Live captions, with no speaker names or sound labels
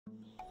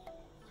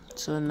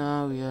So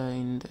now we are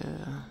in the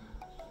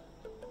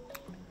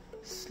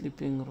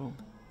sleeping room.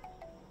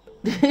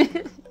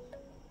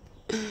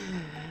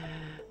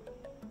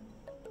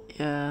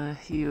 Yeah,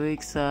 he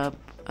wakes up,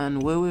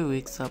 and when he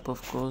wakes up,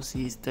 of course,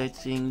 he's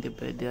touching the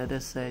bed, the other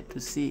side, to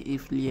see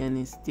if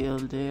Lian is still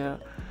there.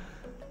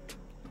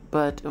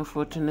 But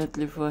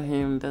unfortunately for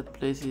him, that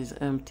place is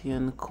empty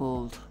and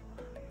cold,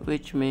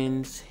 which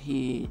means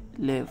he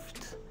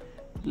left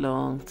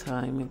long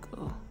time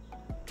ago.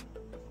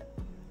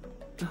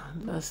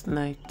 Last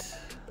night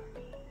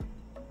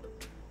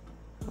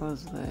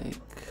was like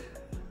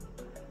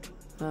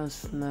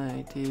last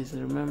night. He's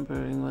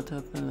remembering what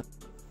happened.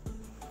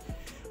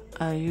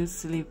 Are you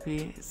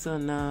sleepy? So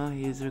now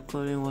he's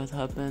recalling what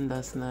happened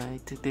last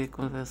night, the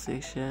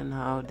conversation,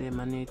 how they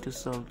managed to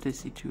solve the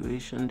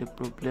situation, the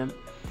problem,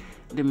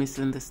 the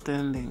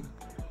misunderstanding.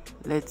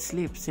 Let's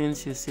sleep,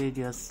 since you said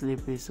you're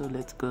sleepy, so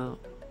let's go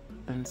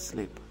and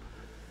sleep.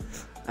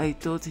 I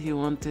thought he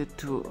wanted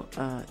to,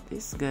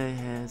 this guy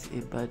has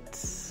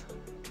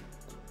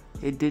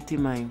a dirty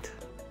mind.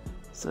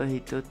 So he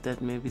thought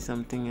that maybe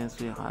something else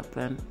will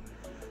happen.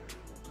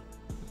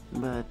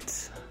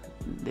 But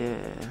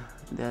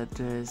they're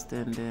dressed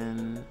and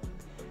then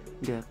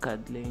they're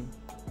cuddling.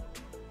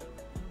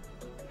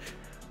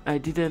 I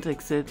didn't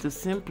accept to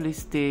simply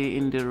stay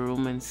in the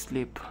room and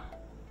sleep.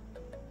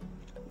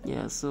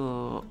 Yeah,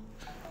 so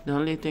the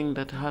only thing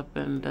that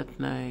happened that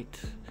night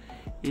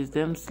is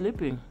them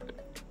sleeping.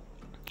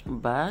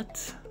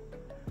 But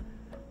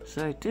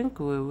so I think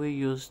we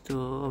used to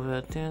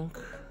overthink,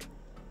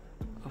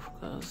 of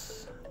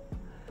course.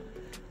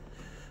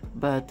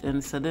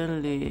 And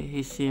suddenly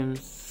he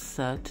seems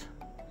sad.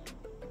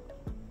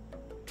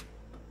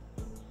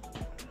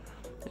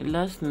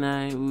 Last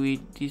night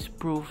we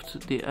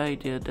disproved the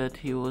idea that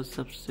he was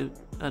substitute,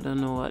 I don't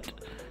know what,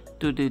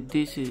 to the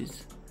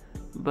disease.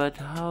 But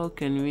how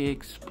can we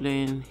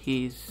explain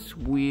his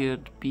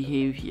weird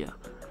behavior?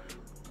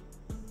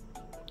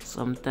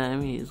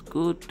 Sometimes he's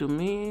good to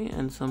me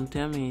and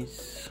sometimes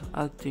he's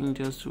acting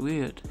just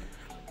weird.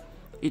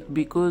 It's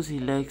because he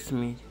likes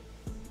me,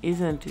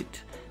 isn't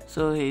it?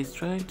 So he's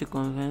trying to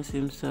convince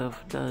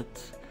himself that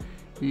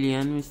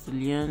Mr.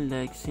 Lian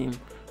likes him.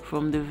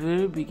 From the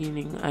very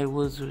beginning, I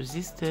was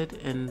resisted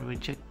and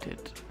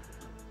rejected.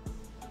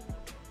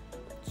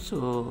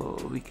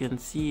 So we can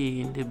see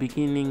in the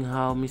beginning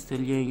how Mr.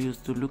 Lian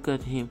used to look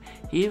at him.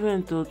 He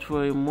even thought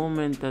for a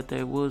moment that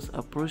I was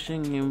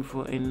approaching him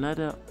for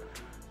another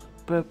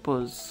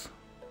purpose.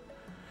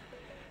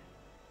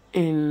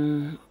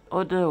 In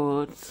other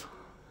words,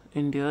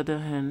 in the other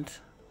hand,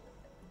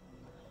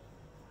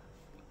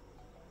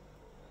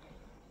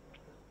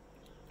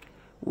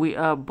 we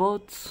are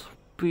both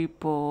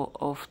people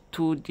of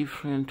two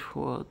different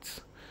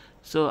worlds.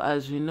 So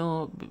as we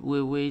know,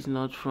 Weiwei is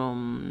not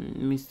from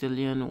Mr.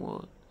 Lian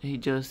world. He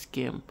just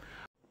came.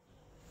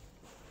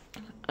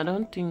 I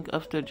don't think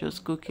after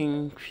just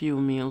cooking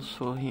few meals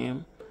for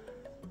him,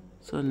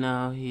 so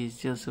now he's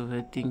just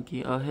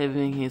overthinking, or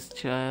having his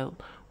child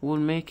will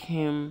make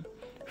him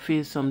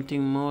feel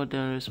something more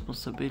than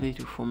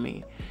responsibility for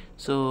me.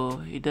 So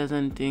he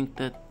doesn't think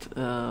that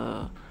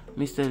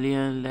Mr.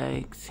 Lian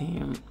likes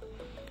him.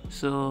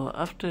 So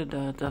after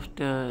that,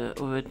 after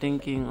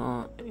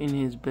overthinking in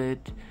his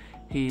bed,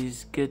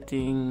 he's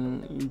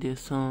getting the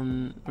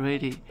son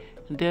ready.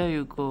 There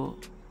you go.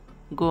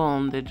 Go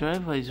on, the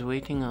driver is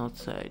waiting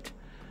outside.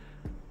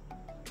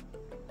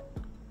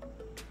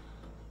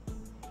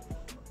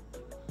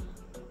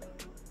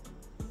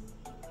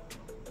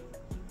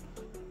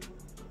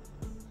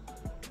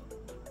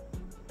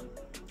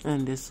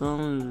 And the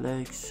son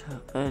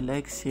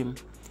likes him.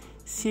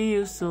 See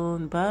you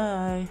soon.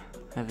 Bye.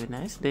 Have a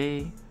nice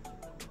day.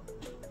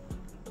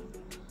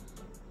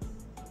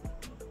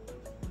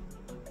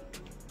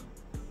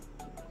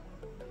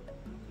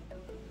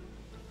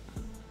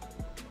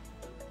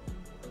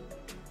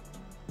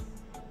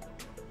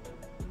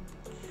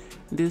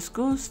 The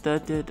school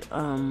started.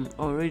 I'm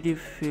already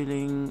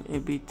feeling a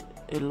bit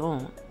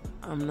alone.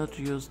 I'm not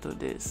used to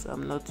this.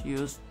 I'm not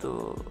used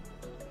to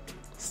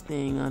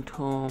staying at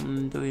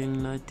home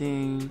doing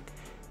nothing.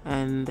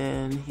 And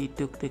then he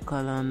took the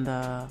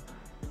calendar.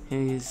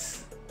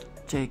 He's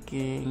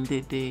checking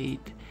the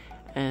date,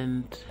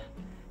 and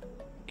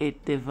it's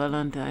the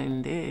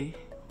Valentine's Day.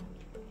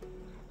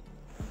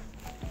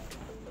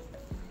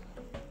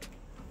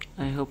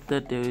 I hope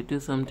that they will do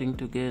something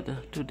together.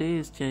 Today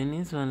is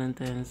Chinese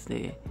Valentine's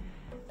Day,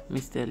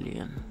 Mr.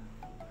 Lian.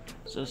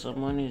 So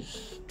someone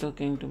is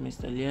talking to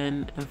Mr.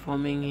 Lian,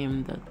 informing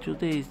him that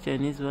today is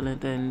Chinese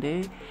Valentine's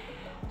Day.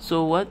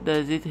 So what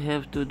does it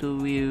have to do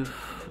with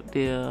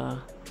their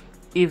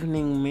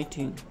evening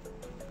meeting?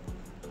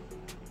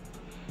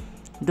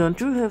 Don't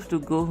you have to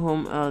go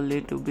home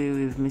early to be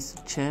with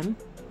Mr. Chen?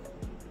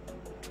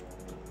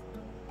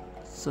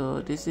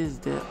 So this is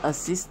the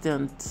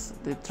assistant,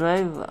 the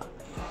driver.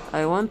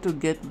 I want to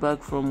get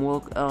back from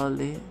work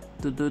early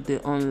to do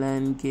the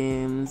online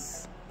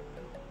games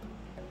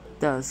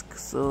task.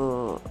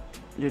 So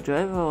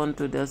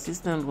the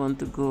assistant want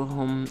to go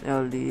home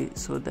early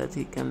so that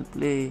he can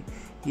play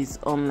his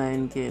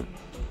online game,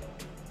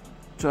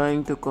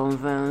 trying to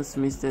convince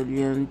Mr.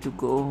 Lian to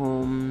go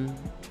home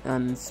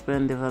and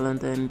spend the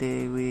Valentine's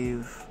Day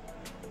with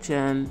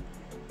Chen.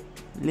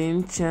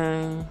 Lin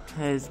Chang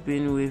has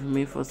been with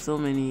me for so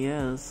many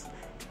years.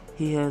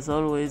 He has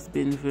always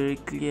been very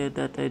clear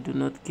that I do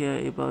not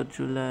care about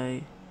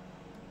July.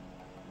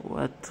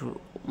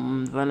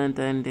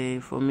 Valentine's Day,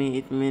 for me,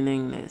 it's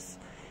meaningless.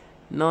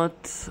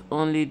 Not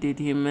only did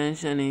he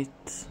mention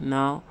it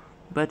now,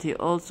 but he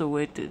also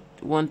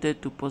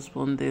wanted to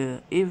postpone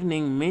the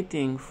evening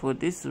meeting for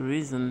this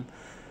reason.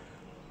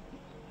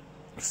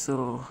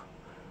 So,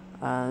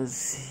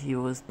 as he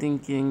was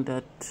thinking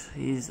that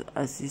his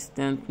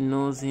assistant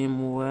knows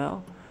him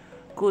well,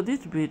 could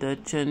it be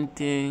that Chen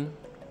Ting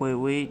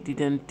Wei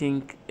didn't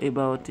think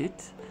about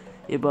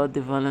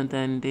the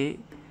Valentine's Day?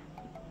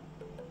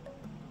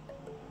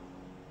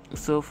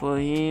 So for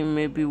him,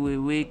 maybe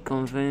Wei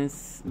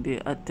convinced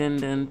the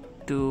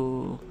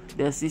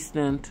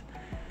assistant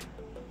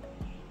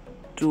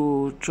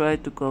to try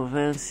to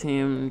convince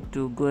him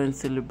to go and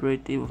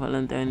celebrate the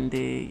Valentine's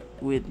Day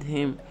with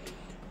him.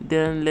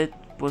 Then let's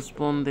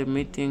postpone the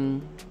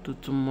meeting to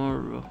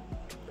tomorrow.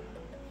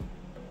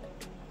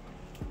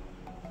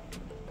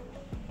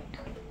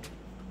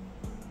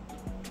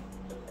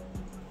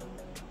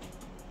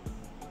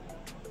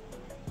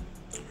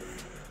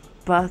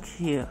 Back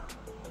here.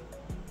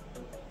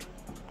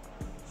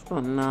 So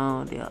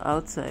now they are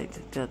outside.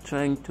 They are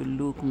trying to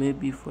look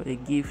maybe for a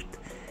gift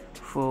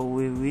for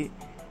Wei.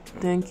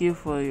 Thank you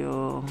for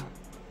your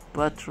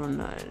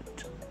patronage.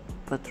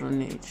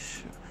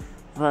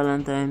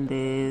 Valentine's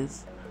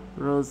Day's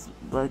rose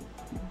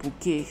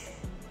bouquet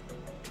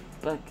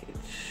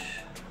package.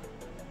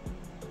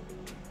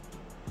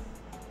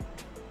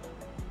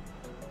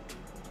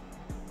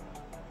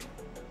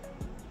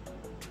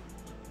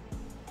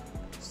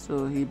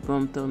 So he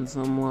bumped on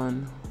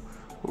someone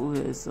who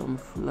has some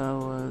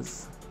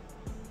flowers.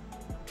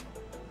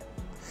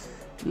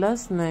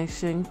 Last night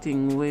Sheng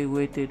Ting Wei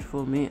waited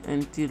for me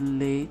until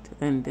late,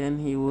 and then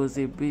he was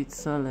a bit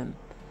sullen.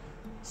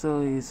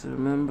 So he's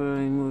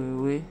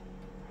remembering Wei.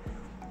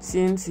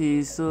 Since he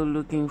is so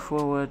looking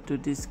forward to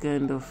this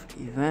kind of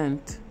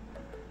event,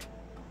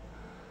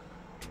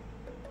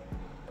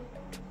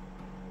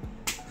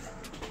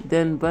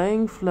 then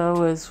buying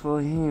flowers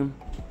for him,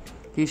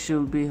 he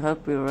should be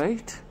happy,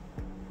 right?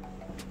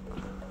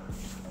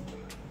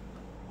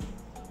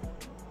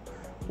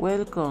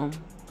 Welcome.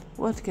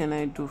 What can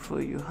I do for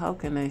you? How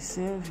can I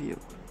serve you?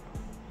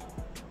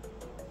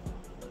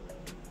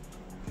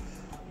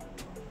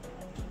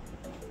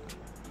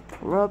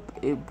 Wrap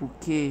a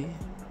bouquet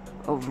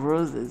of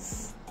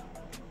roses.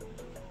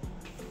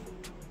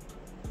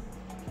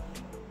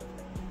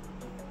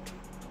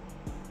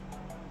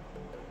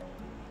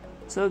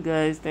 So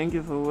guys, thank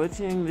you for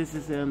watching. This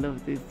is the end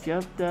of this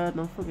chapter.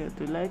 Don't forget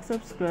to like,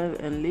 subscribe,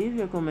 and leave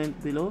your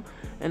comment below.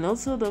 And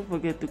also don't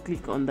forget to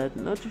click on that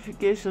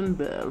notification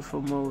bell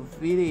for more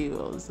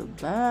videos.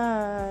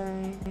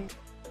 Bye.